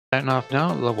Starting off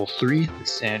now, level 3, the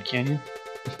Sand Canyon.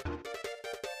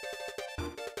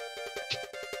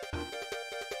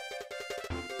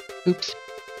 Oops.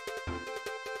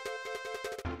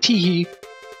 Tee.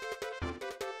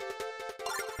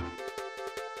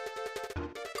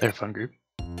 They're a fun group.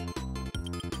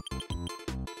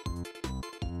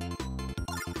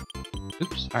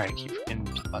 Oops, alright, keep forgetting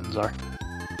what the buttons are.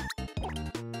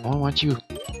 Oh, I want you.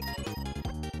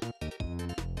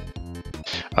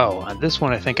 Oh, on this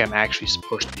one I think I'm actually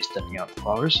supposed to be stepping out the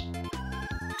flowers.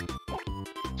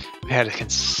 We had a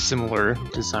similar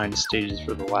design stages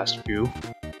for the last few.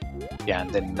 Yeah, and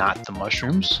then not the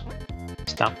mushrooms.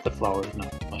 Stop the flowers,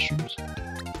 not the mushrooms.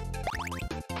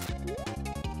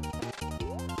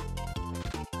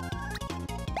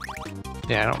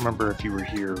 Yeah, I don't remember if you were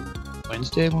here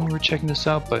Wednesday when we were checking this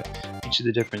out, but each of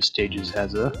the different stages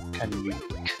has a kind of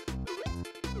unique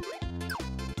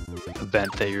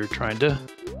event that you're trying to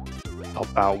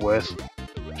help out with,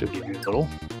 to give you a little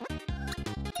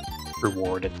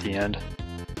reward at the end.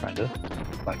 Trying to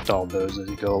collect all those as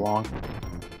you go along.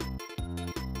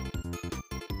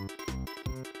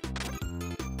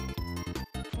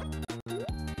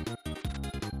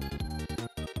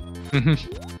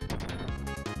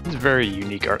 It's a very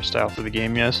unique art style for the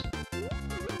game, yes.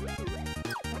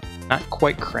 Not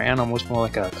quite crayon, almost more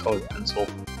like a colored pencil.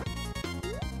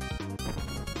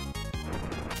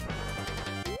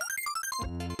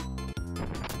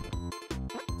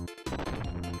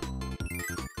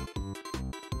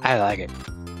 I like it.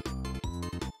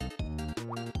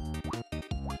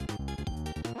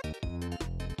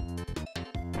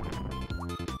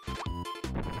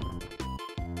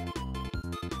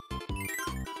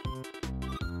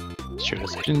 Sure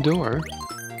as hidden door.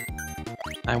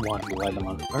 I wanted to light them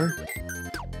on fire.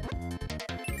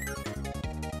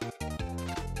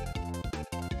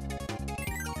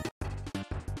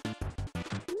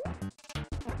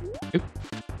 Oop.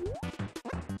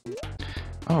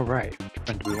 All right, which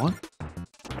one do we want?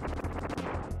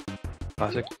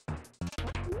 Classic.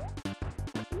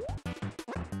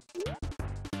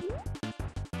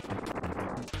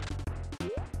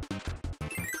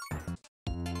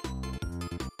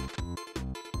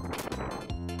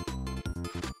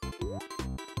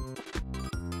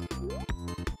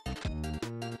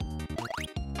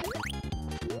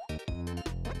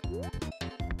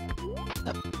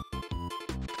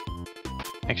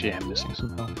 Actually, I'm missing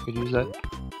somehow. I could use that.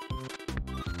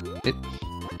 The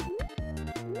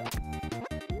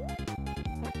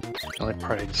only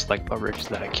part I dislike about Rick is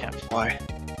that I can't fly.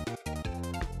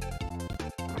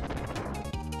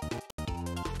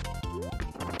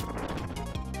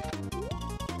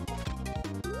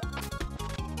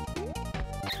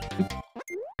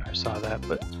 I saw that,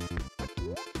 but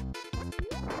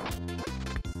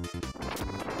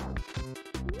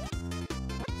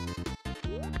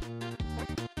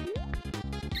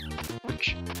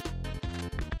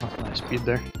nice speed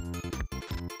there.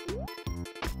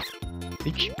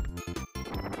 Peach.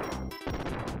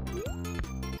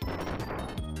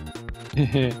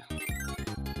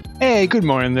 Hey, good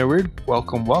morning there, Weird.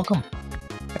 Welcome, welcome.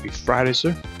 Happy Friday,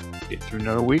 sir. Get through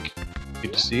another week.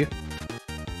 Good to see you.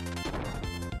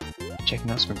 Checking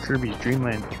out some Kirby's Dream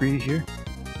Land 3 here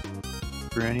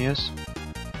for NES.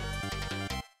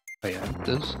 Oh yeah, it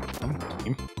does.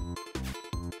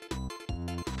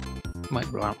 Might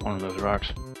drop one of those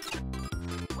rocks.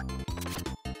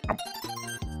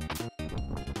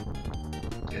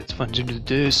 It's fun to do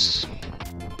this.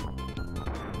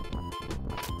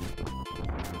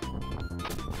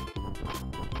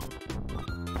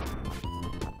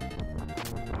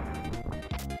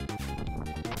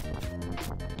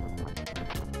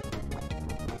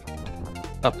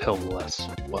 Uphill less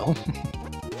well.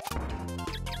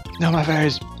 No, my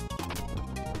face!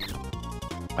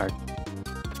 Alright.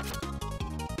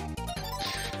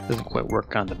 Doesn't quite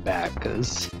work on the back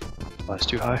because that's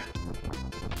too high.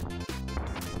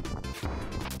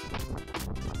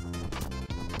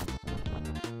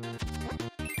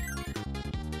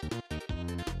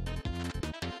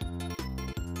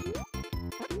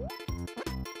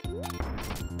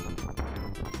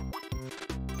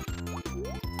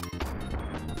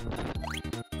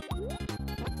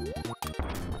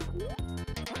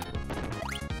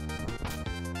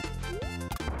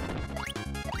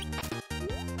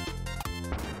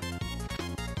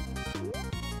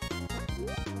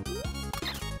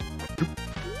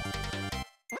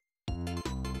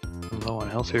 I'm low on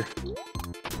health here.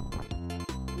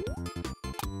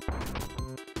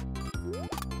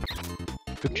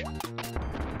 Oops.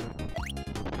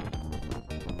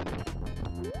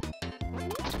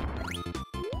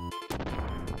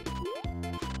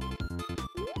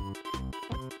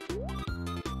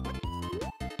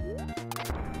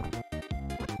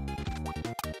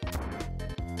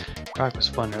 Track was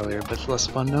fun earlier, but it's less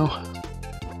fun now.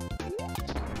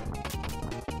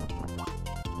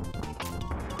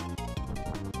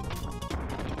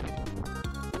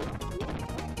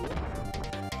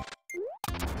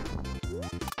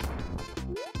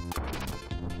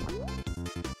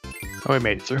 Oh, we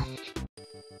made it through.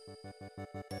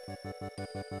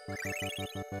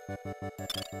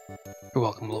 You're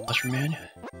welcome, little mushroom man.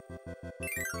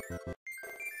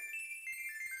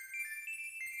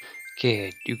 Okay,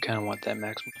 I do kind of want that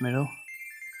maximum tomato.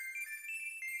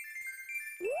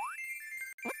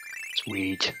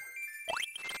 Sweet.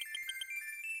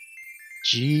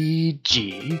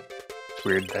 GG. It's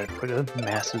weird that I put a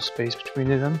massive space between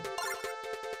them.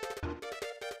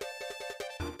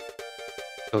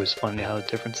 Always funny how the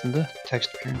difference in the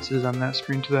text appearances on that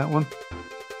screen to that one.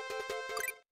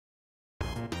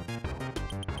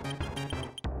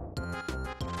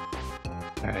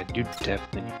 Alright, I do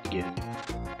definitely need to get in.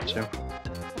 So,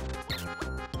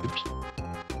 oops.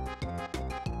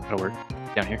 That'll work.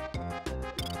 Down here.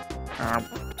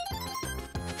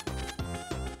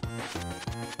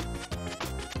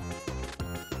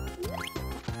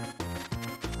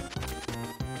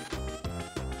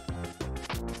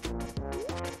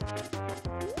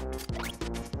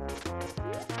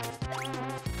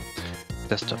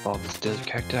 Dust up all this desert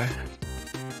cacti.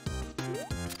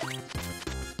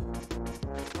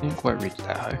 Didn't quite reach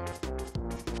that high.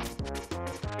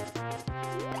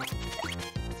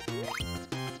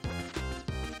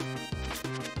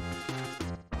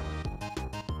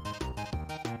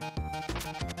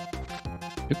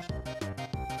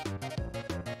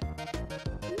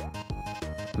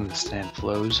 And the sand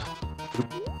flows.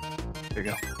 There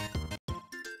you go.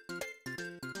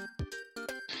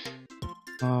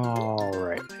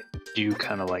 Alright, I do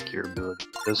kind of like your ability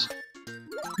with this.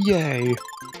 Yay!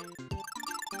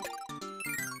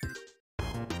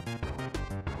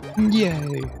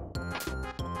 Yay!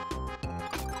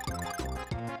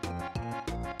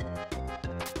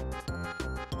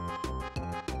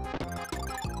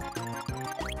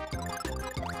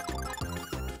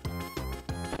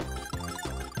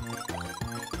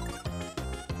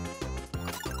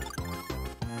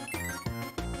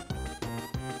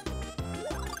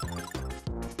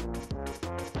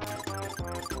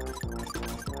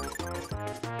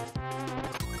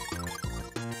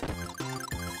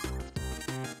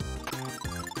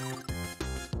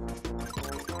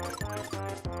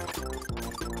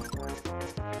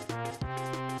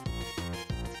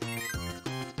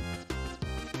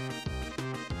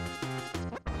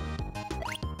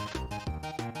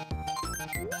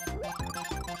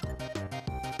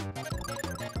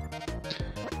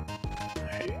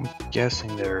 I'm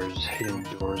guessing there's hidden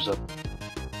doors up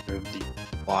through the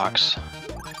blocks.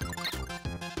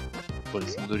 What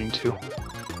it's alluding to.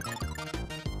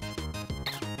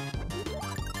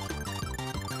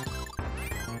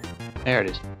 There it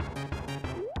is.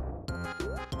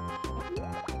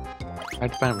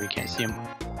 I'd find where you can't see him.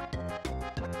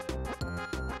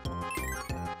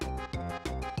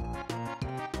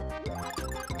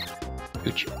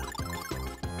 ChuChu.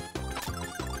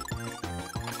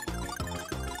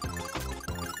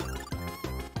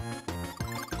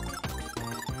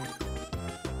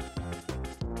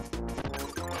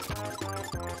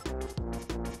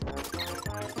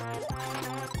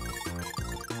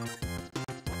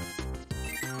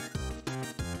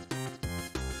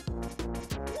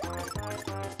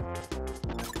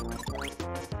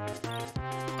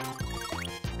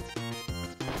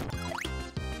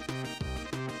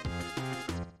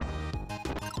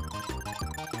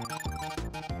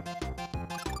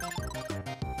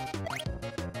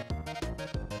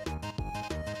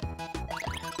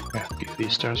 Yeah, a few of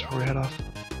these stars before we head off.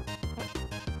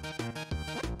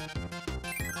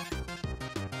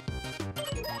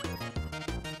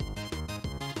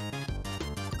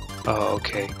 Oh,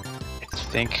 okay. I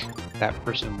think that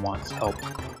person wants help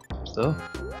with the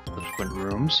subsequent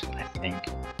rooms, I think.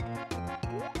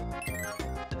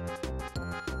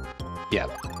 Yeah.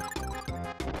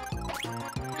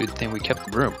 Good thing we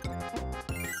kept the room.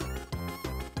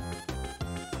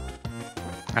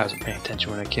 I wasn't paying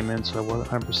attention when I came in, so I wasn't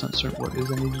 100% certain what it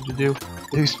is I needed to do.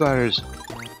 Big spiders!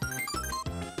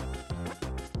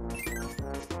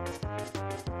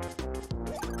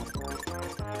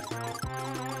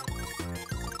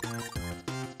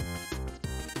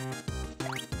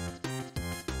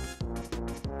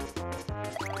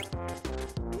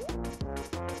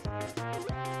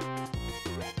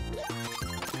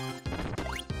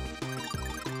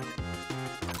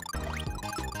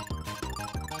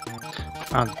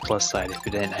 On the plus side, if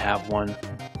you didn't have one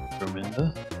room in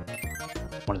the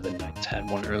one of the knights had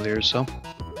one earlier, so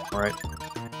alright.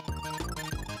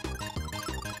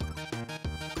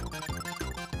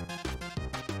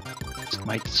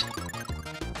 Mites.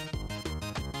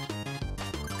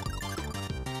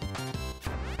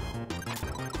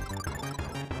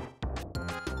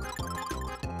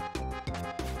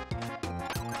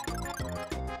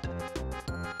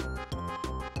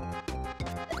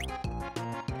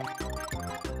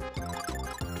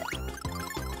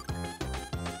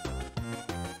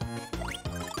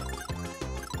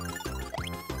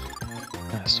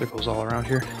 Circles all around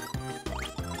here.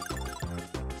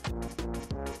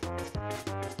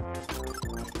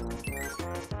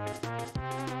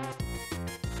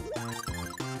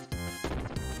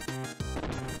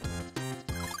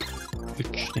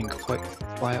 Which didn't quite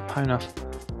fly up high enough.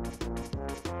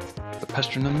 The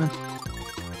pestering them then.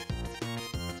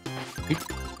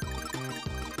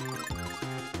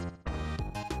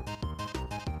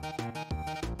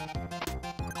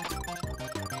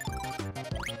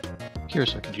 Here,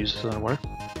 so I could use this on water.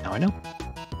 Now I know.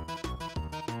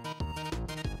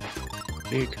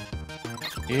 Big.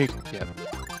 Yep.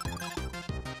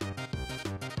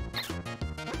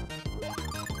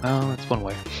 Oh, that's one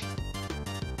way.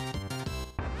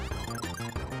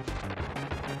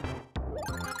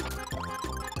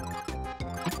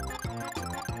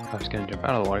 I was gonna jump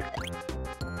out of the water.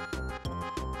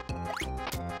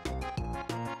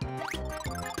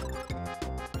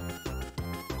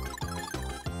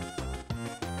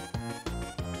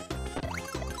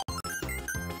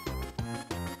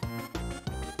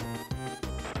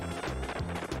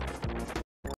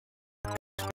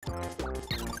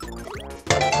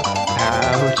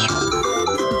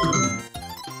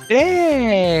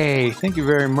 Hey! Thank you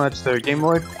very much there, Game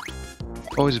Lord.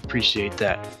 Always appreciate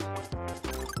that.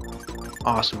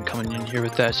 Awesome coming in here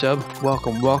with that sub.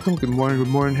 Welcome, welcome. Good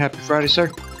morning. Happy Friday, sir.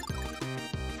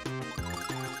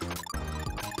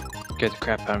 Get the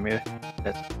crap out of me.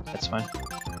 That's fine.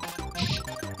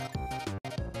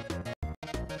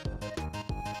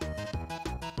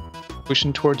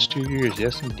 Pushing towards 2 years,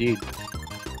 yes indeed.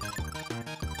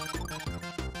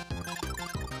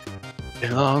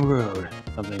 A long road.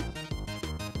 Something.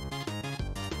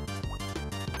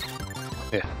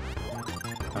 Yeah.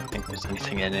 I don't think there's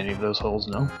anything in any of those holes,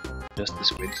 no. Just the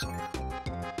squids.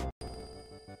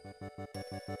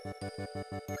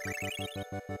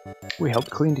 We helped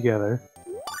clean together.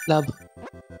 Love.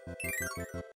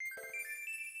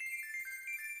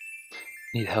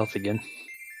 Need health again.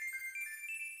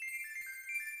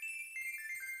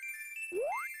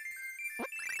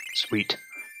 Sweet.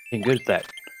 Getting good at that.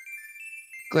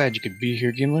 Glad you could be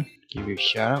here, Gimlin. Give you a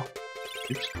shout out.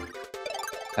 Oops.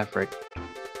 That's right.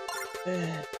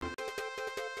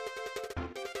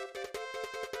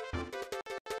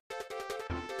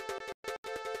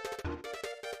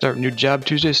 Start a new job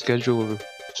Tuesday. Schedule will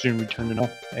soon return to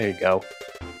normal. There you go.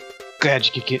 Glad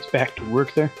you could get back to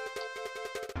work there.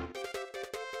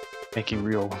 Making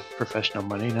real professional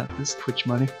money, not this Twitch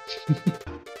money.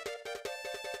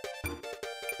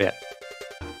 Yeah.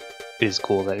 It is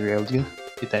cool that you're able to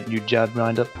get that new job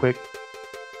lined up quick.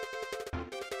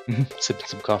 Sipping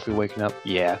some coffee, waking up.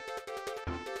 Yeah.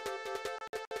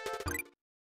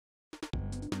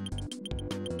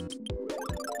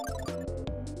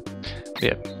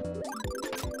 Yeah.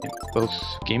 Both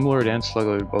Game Lord and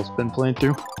Sluggo have both been playing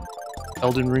through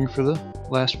Elden Ring for the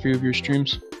last few of your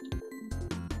streams.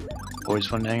 Always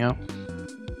fun to hang out.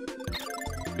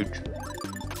 ChuChu.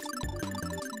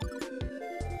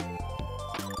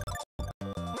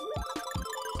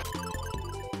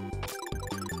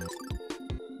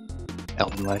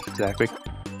 Elden life, exactly.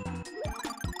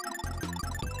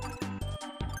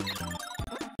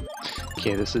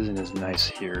 Okay, this isn't as nice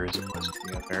here as it was in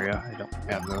the other area. I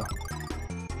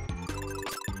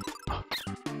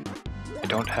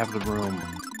don't have the room.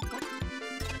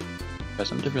 Try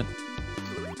something different.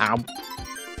 Ow.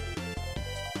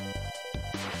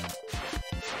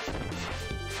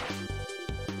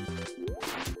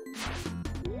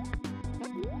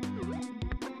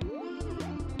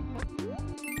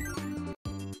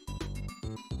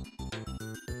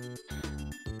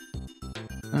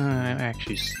 I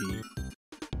actually see.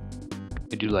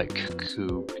 I do like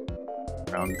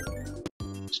ChuChu around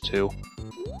this too.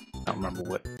 I don't remember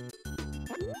what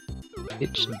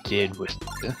it did with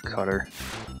the cutter.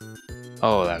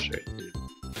 Oh, that's right. The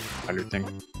cutter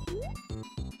thing.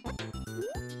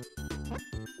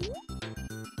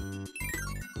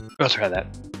 I'll try that.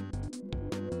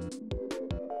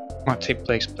 I want to take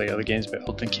place, play other games, but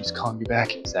Elden keeps calling me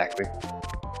back. Exactly.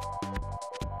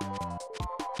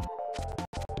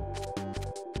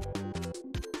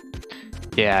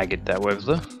 Yeah, I get that with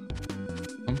the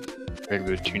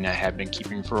regular tune I have been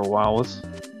keeping for a while with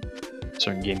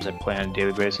certain games I play on a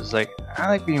daily basis. Like, I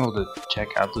like being able to check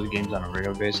out those games on a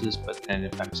regular basis, but then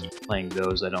if I'm playing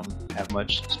those, I don't have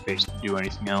much space to do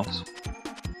anything else.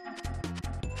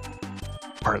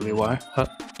 Partly why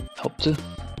helped to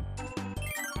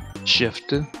shift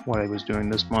to what I was doing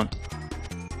this month.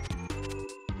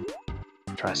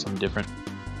 Try something different.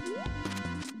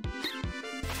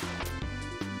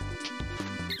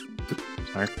 Oops,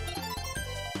 sorry.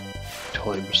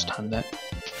 Totally mistimed that.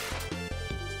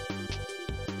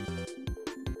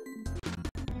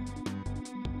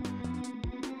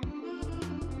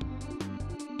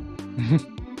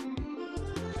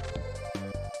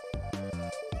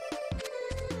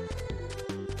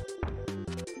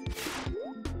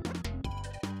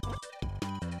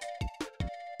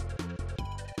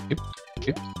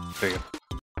 Yep, there you go.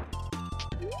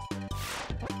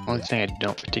 Only thing I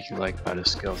don't particularly like about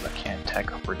his skill is I can't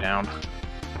attack up or down.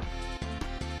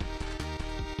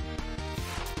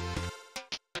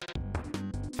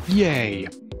 Yay!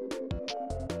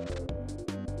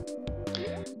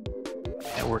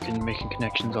 Networking, making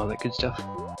connections, all that good stuff.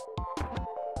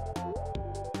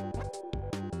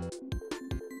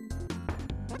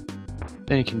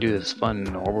 Then you can do this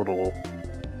fun orbital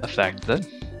effect that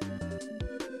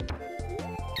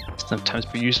sometimes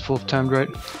be useful if timed right.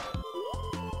 A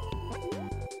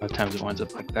lot of times it winds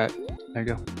up like that. There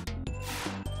you go.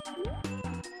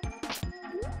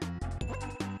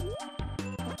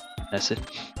 That's it.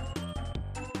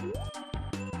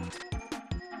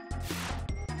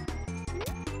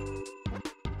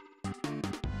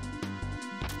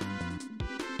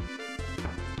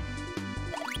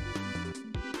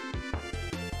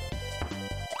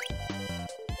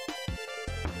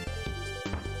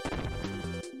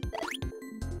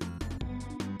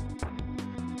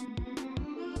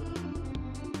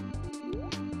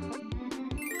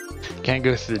 Can't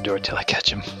go through the door till I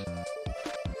catch him.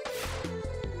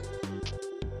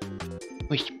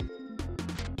 Wait.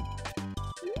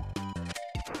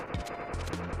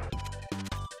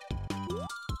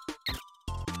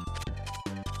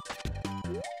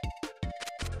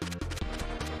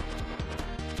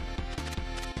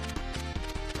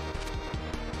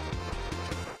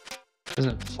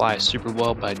 Doesn't fly super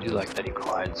well, but I do like that he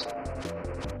glides.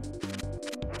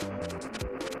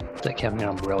 It's like having an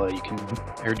umbrella you can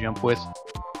air jump with.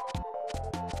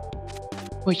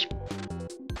 Whoosh.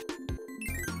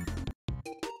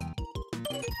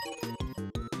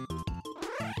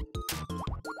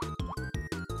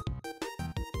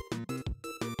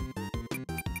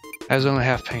 I was only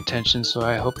half paying attention, so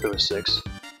I hope there was 6.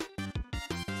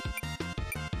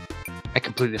 I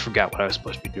completely forgot what I was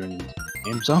supposed to be doing in the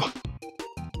game, so.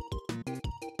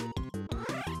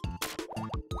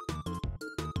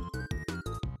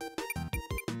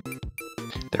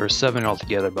 There were 7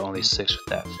 altogether, but only 6 with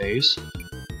that phase.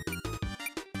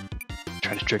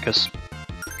 Trying to trick us.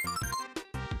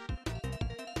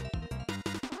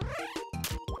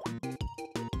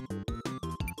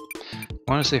 I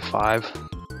want to say 5.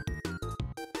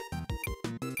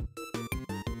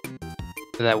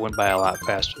 But that went by a lot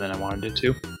faster than I wanted it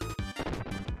to.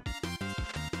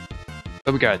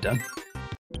 But we got it done.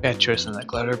 Bad choice on that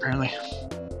glider, apparently.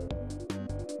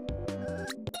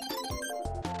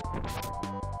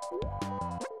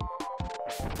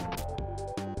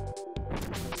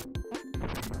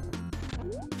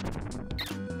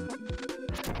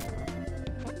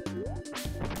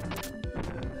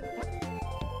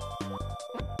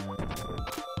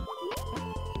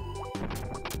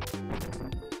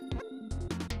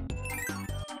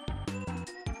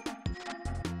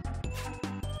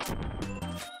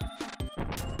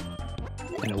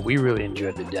 I know we really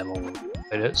enjoyed the demo when we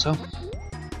played it, so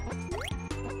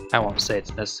I won't say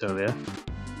it's necessarily a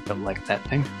don't like that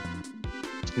thing.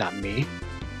 It's not me.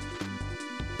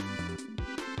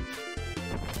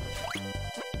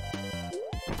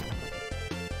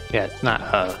 Yeah, it's not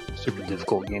a super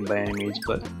difficult game by any means,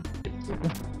 but the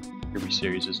Kirby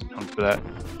series isn't known for that.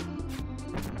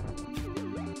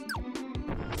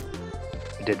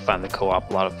 I did find the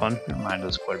co-op a lot of fun. It reminded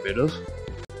us quite a bit of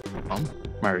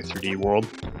Mario 3D World.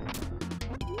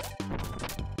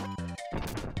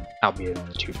 Albeit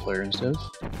only 2-player instead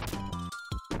of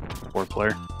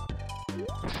 4-player.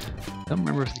 Don't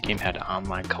remember if the game had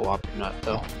online co-op or not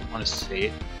though. I want to say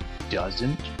it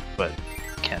doesn't, but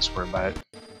can't swear by it.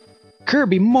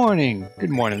 Kirby morning!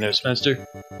 Good morning there, Spencer.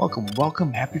 Welcome,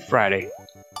 welcome, happy Friday.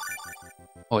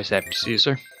 Always happy to see you,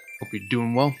 sir. Hope you're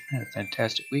doing well. Had a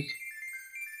fantastic week.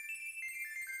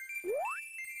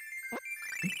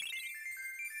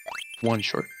 One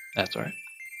short. That's alright.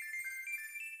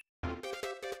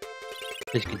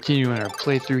 Let's continue on our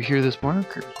playthrough here this morning.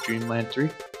 Kirby Dream Land 3.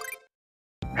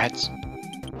 Rats.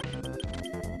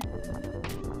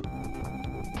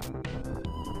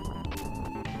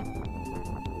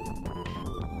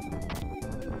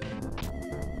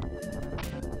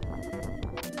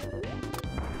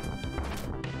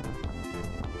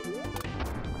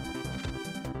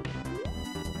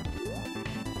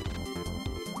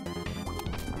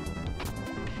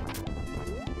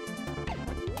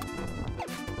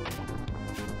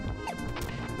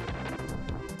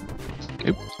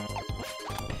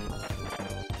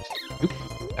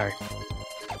 Sorry.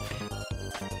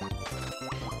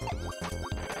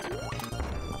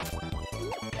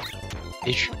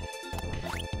 Ish.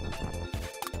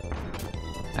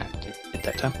 Ah, didn't hit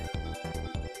that time.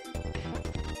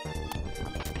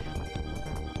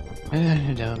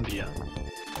 And down, yeah.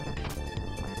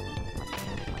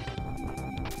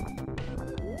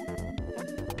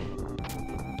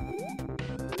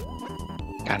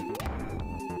 Got it.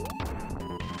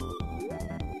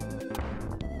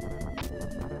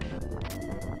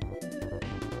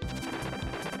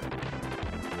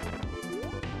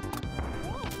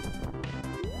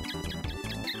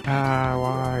 Ah,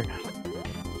 why? I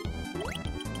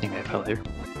think I fell here.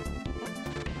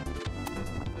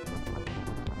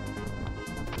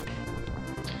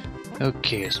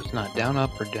 Okay, so it's not down,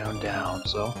 up, or down, down,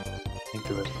 so I think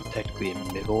there was technically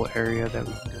a middle area that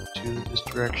we can go to this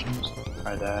direction, so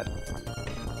try that.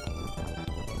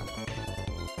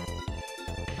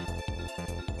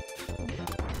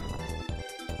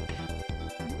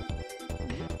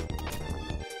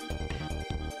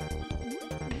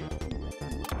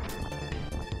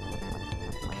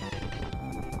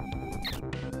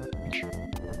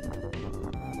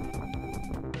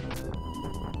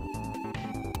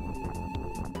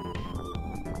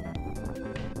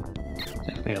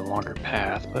 Definitely a longer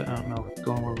path, but I don't know if it's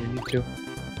going where we need to.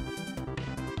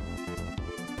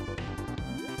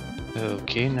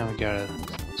 Okay, now we gotta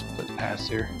split paths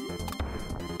here.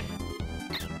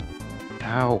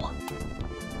 Ow!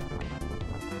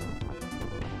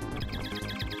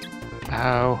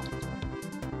 Ow!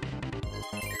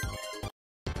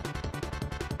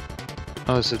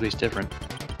 Oh, this is at least different.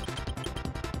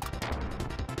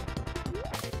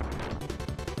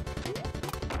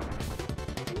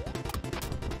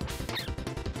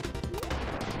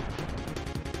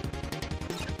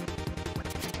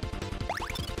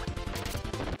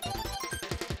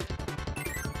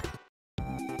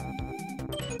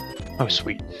 Oh,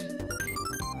 sweet.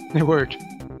 It worked.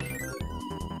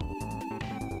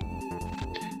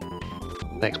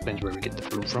 That explains where we get the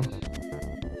broom from.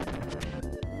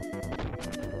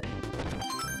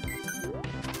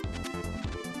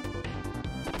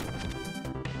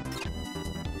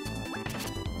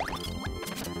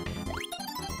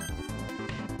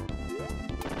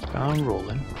 I'm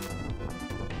rolling.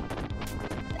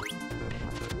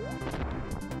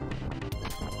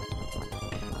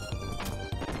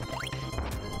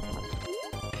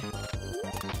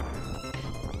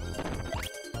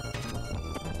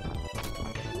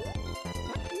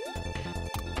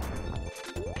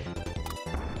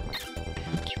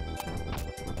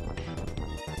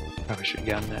 Probably should have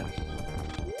gotten that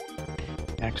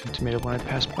accident tomato when I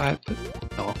passed by it, but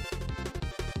oh well.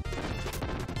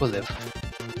 We'll live.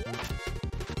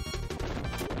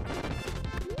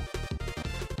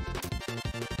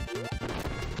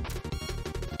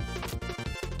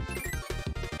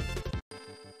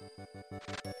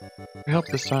 We help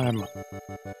this time. If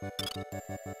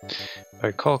I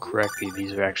recall correctly,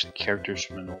 these are actually characters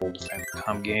from an old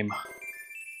Famicom game.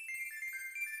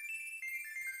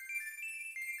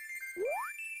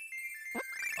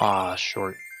 Ah,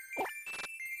 short.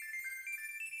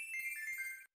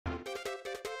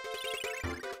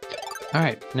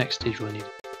 Alright, next stage we'll need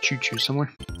ChuChu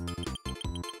somewhere.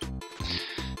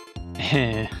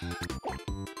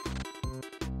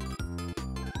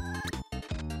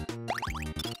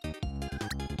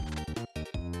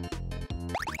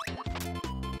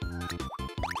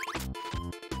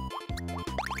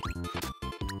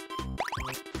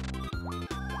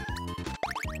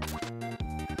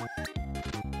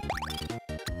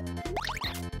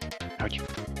 Ouch.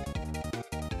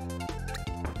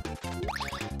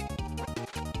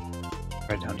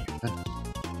 Right down here then.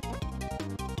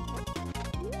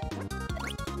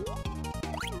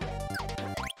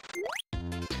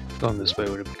 Going this way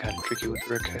would have been kind of tricky with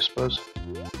Rick, I suppose.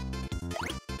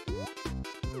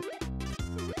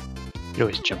 You'd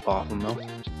always jump off them though.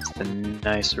 It's the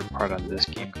nicer part on this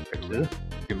game compared to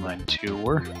Dreamline 2,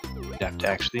 where you'd have to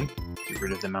actually get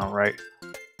rid of them outright.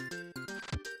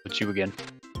 But you again.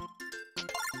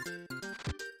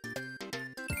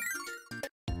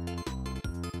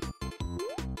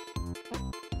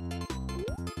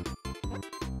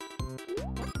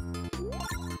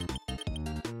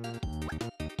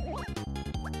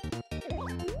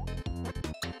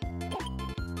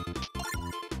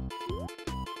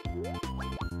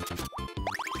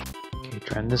 Okay,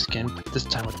 trying this again, but this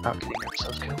time without getting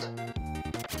ourselves killed.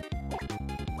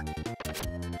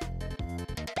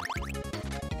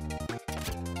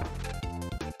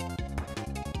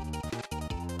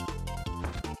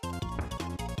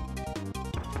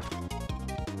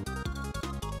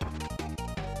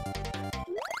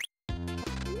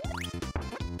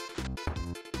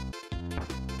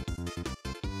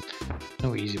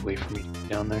 No easy way for me to get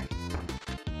down there.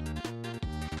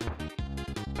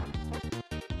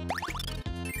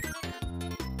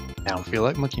 I don't feel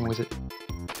like mucking with it.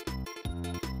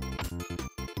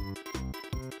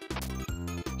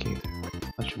 Okay,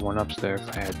 a bunch of one-ups there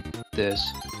if I had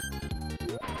this.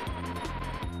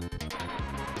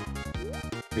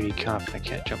 Pretty confident I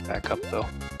can't jump back up though.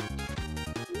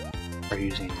 Or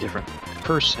using a different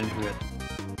person who had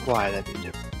why that'd be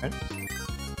different, right?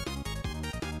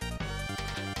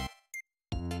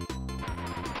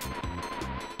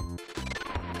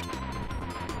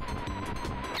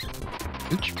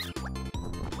 Ooch.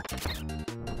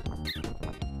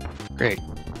 Great.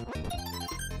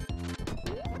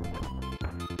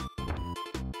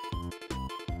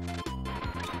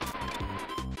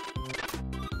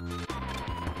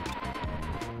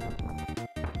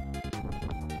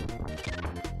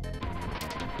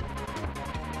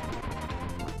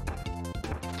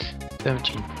 Haven't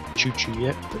seen ChuChu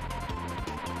yet, but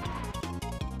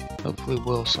hopefully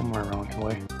we'll somewhere around the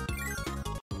way.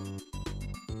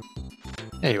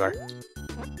 There you are.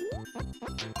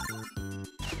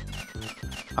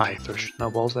 I throw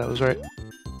snowballs, that was right.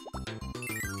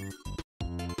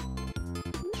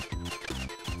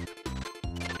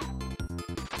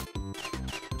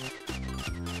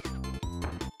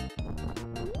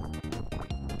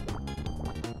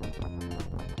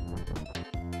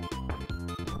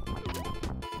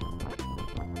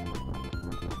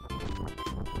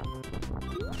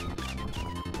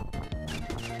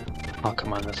 Oh,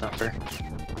 come on, that's not fair.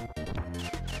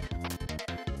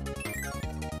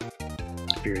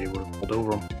 Fury would have pulled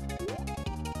over him.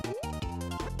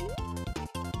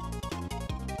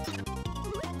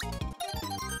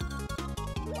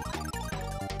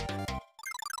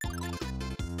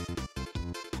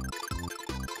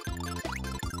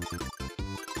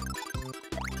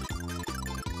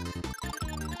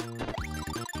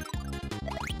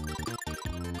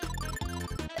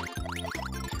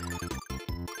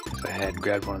 If I had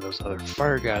grabbed one of those other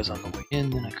fire guys on the way in,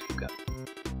 then I could have got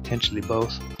potentially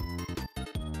both.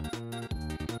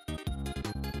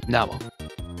 Nago.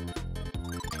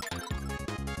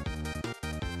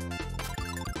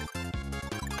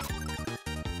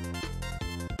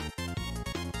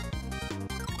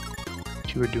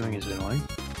 What you were doing is annoying.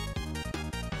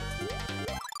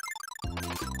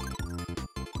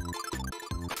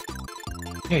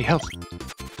 Hey, health.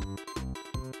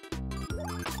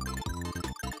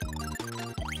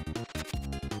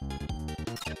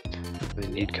 I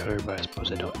really need cutter, but I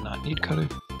suppose I don't not need cutter.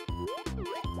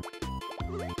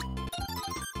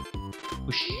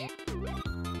 Whoosh.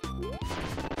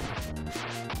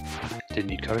 Didn't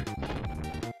need cutter.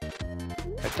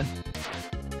 Right then.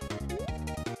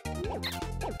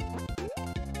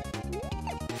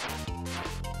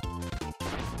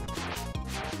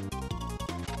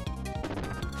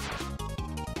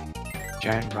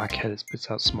 Giant rock head that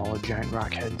spits out smaller giant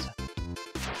rock heads.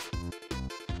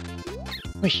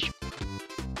 Whoosh.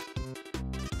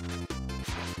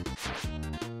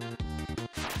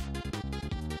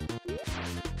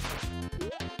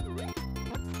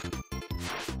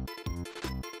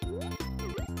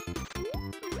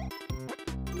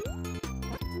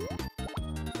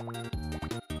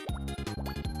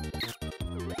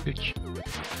 Ooch.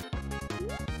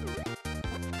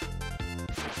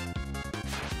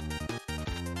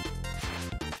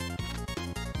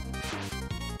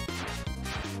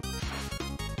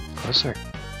 Closer.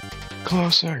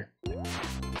 Closer.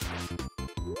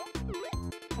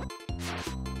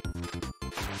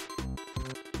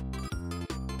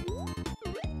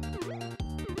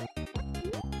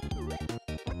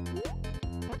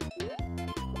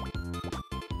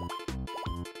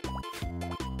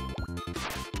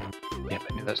 Yep,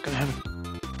 I knew that was gonna happen.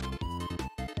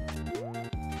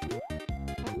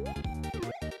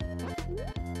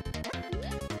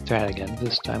 Try it again,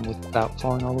 this time without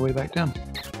falling all the way back down.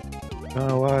 I don't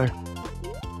know why.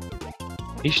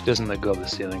 Each doesn't let go of the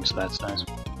ceiling, so that's nice.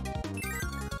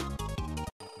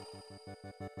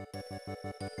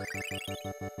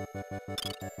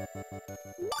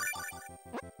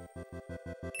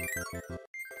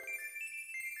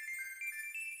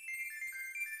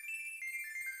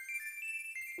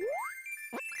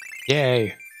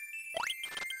 Yay!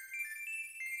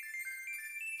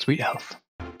 Sweet health.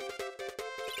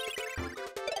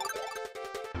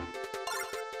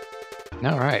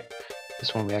 Alright,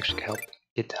 this one we actually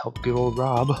get to help good old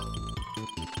Rob.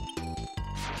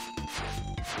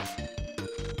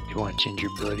 You want to change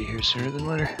your ability here sooner than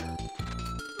later?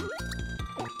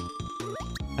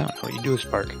 I don't know what you do with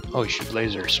Spark. Oh, you shoot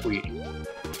laser, sweet.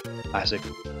 Classic.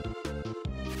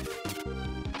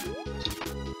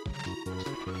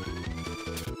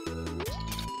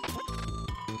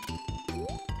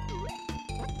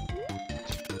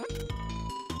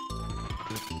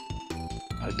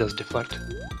 it does deflect.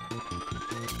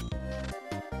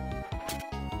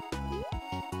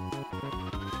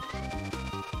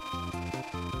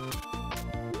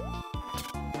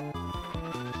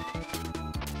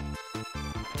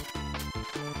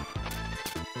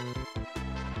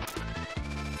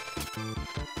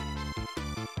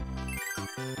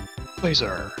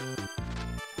 Laser.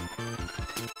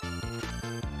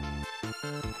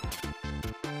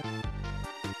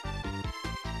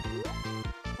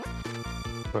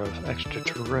 Of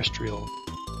extraterrestrial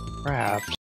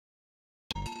craft.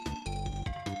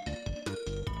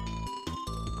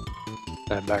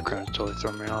 That background is totally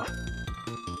throwing me off.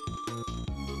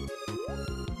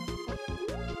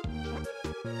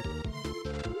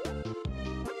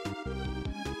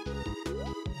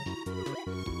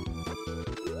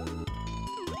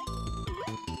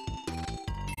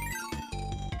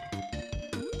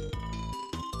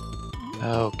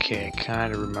 Okay, I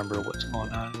kind of remember what's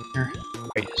going on here.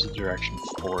 Right is the direction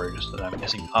forward, so that I'm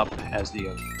guessing up has the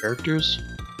other characters.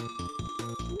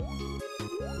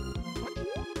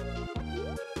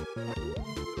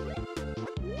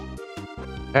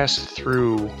 Pass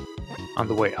through on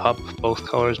the way up both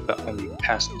colors, but only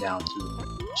pass it down through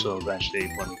them. So eventually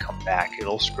when we come back,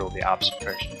 it'll scroll the opposite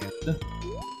direction. Nope,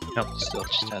 it still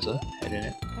just has a head in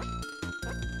it.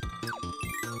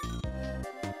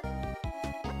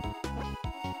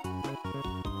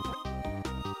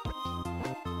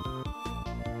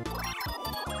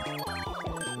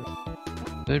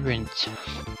 Good riddance.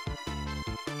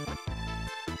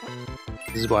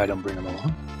 This is why I don't bring them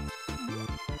along.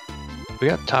 We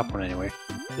got the top one anyway.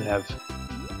 We have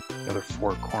the other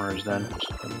four corners then.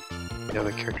 So the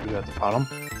other characters at the bottom.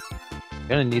 We're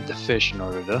gonna need the fish in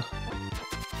order to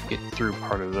get through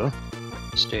part of the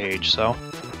stage, so.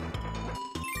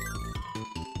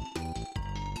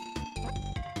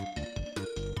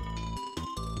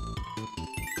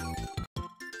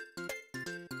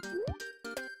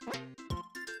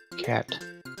 Cat,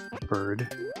 bird.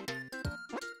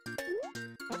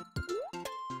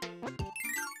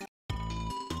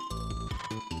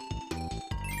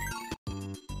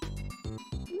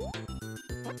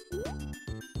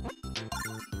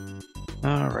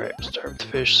 Alright, let's start with the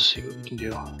fish, see what we can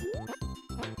do.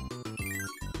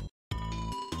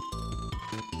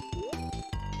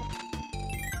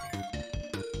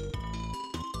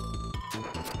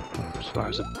 As far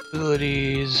as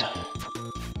abilities,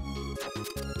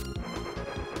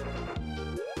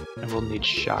 and we'll need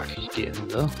shock to get in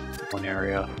the one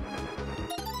area.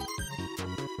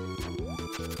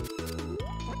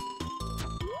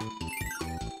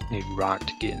 Need rock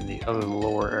to get in the other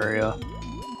lower area.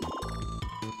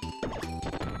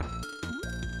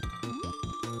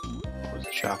 What was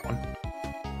the shock one?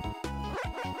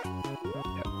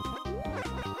 Yep.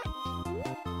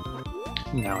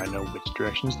 Now I know which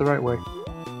direction is the right way.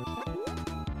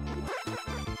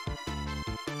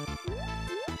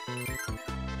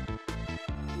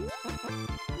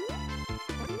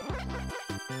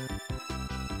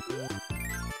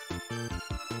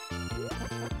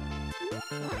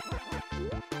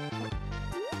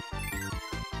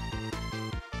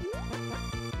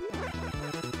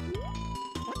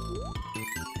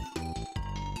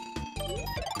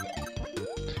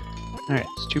 Alright,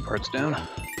 it's 2 parts down.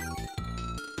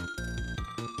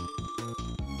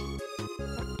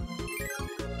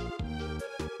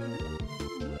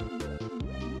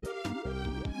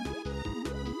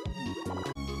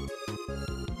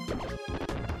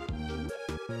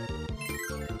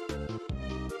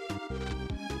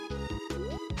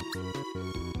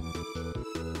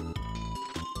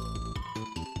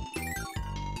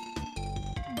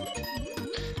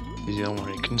 He's the only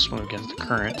one who can swim against the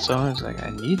current, so I was like, I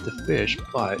need the fish,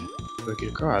 but how do I get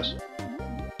across?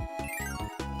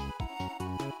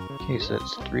 Okay, so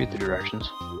that's 3 of the directions.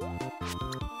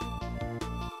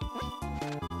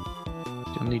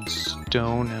 Still need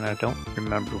stone, and I don't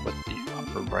remember what the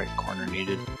upper right corner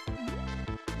needed.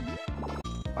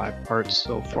 5 parts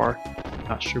so far.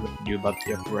 Not sure what to do about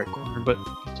the upper right corner, but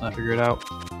I'll figure it out.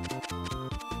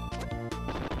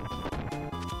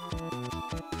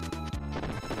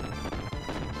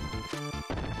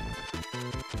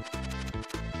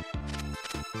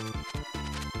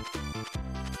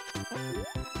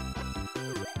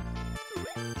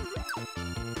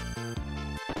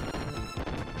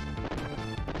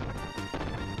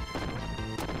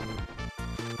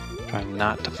 Trying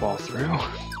not to fall through.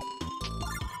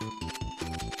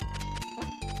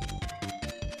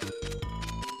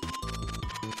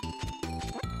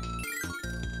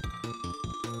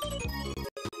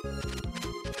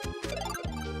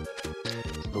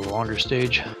 The longer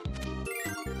stage.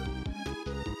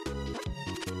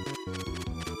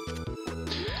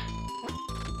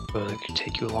 But I could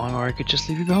take you along, or I could just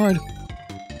leave you behind.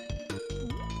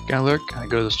 Can I look? Can I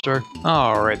go to the store?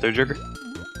 Alright there, Joker.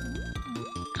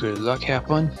 Good luck, have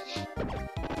fun.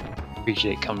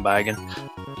 Appreciate coming by again.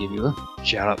 Give you a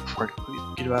shout out before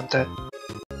I forget about that.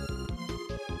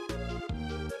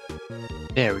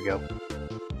 There we go.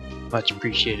 Much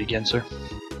appreciated again, sir.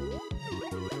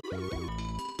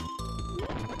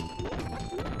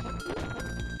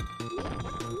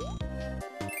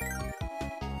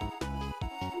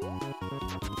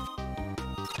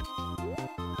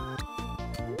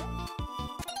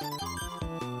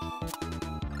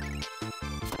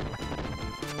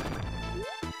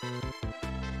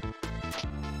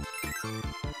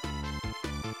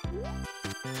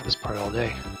 This part all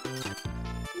day.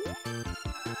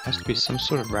 There has to be some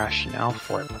sort of rationale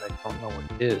for it, but I don't know what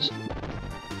it is.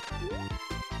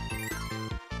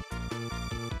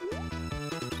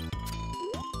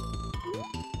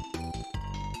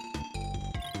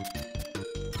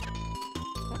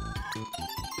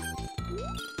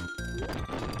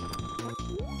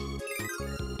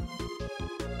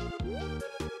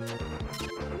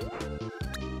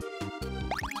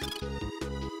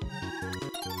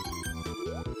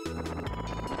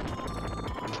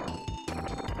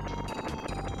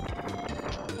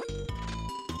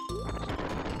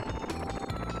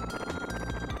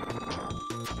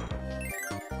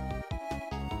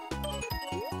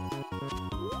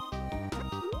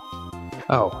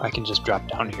 Oh, I can just drop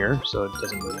down here, so it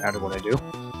doesn't really matter what I do.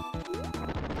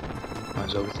 I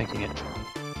was overthinking it.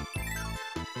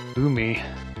 Ooh me.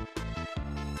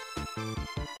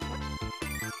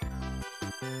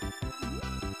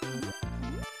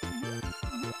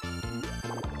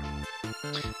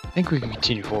 I think we can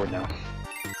continue forward now.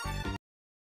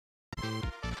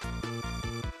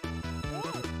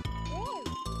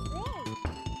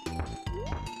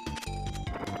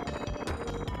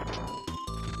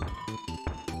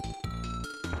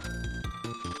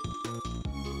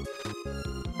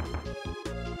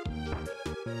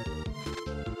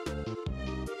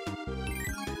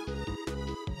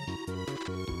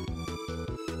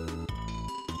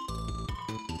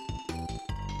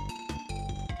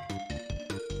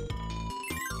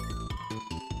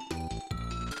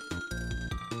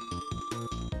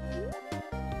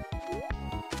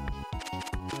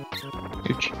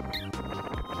 Huge.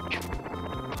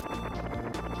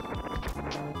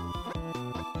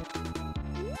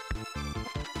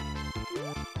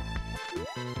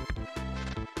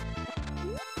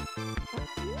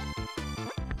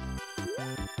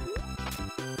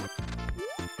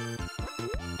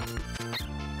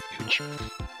 Huge.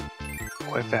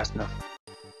 Quite fast enough.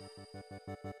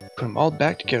 Put them all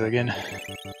back together again.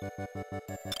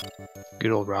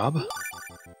 Good old Rob.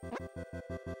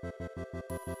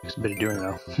 Takes a bit of doing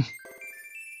though.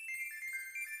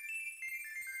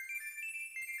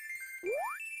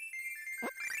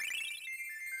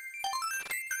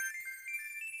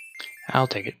 I'll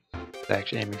take it.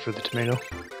 Actually aiming for the tomato.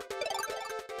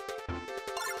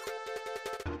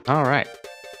 Alright.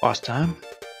 Boss time.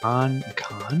 Pon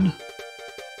Con.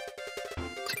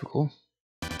 Typical.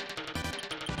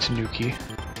 Tanuki.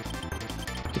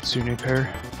 Kitsune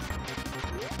pair.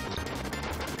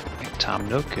 Like Tom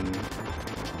Nook and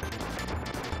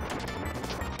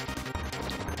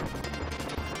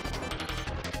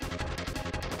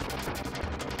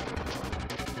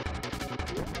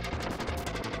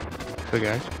the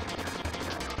guy.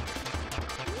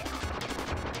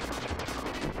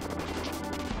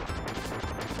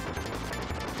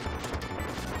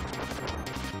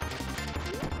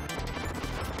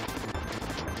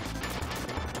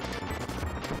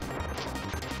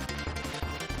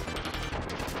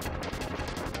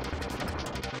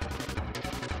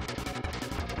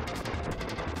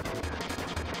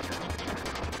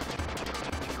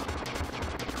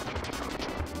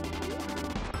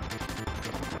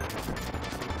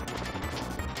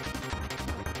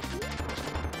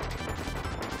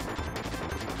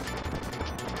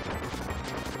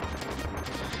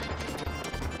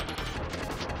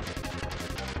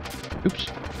 Oops,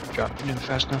 dropped it in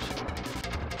fast enough.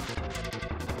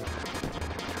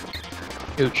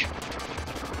 Ouch.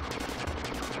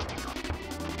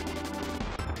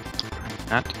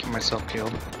 Not to get myself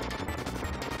killed.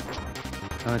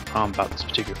 The only problem about this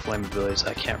particular flame ability is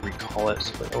I can't recall it,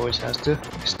 so it always has to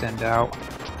extend out.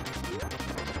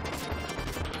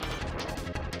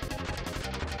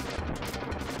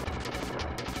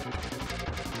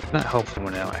 Not helpful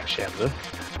when I don't actually have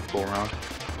to go around.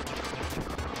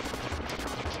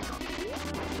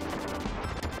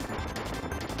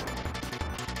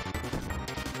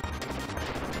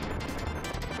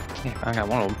 Hey, I got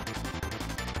one of them.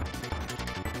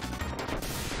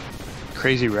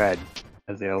 Crazy Red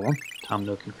as the other one. Tom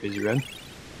Nook and Crazy Red.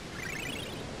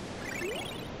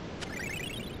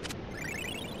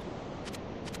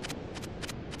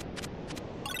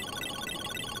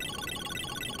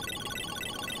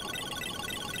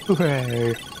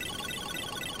 Hooray!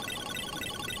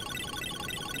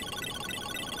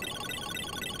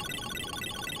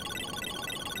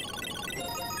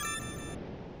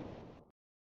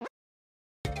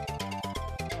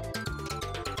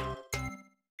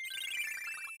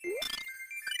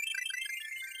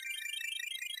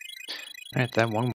 Alright, that one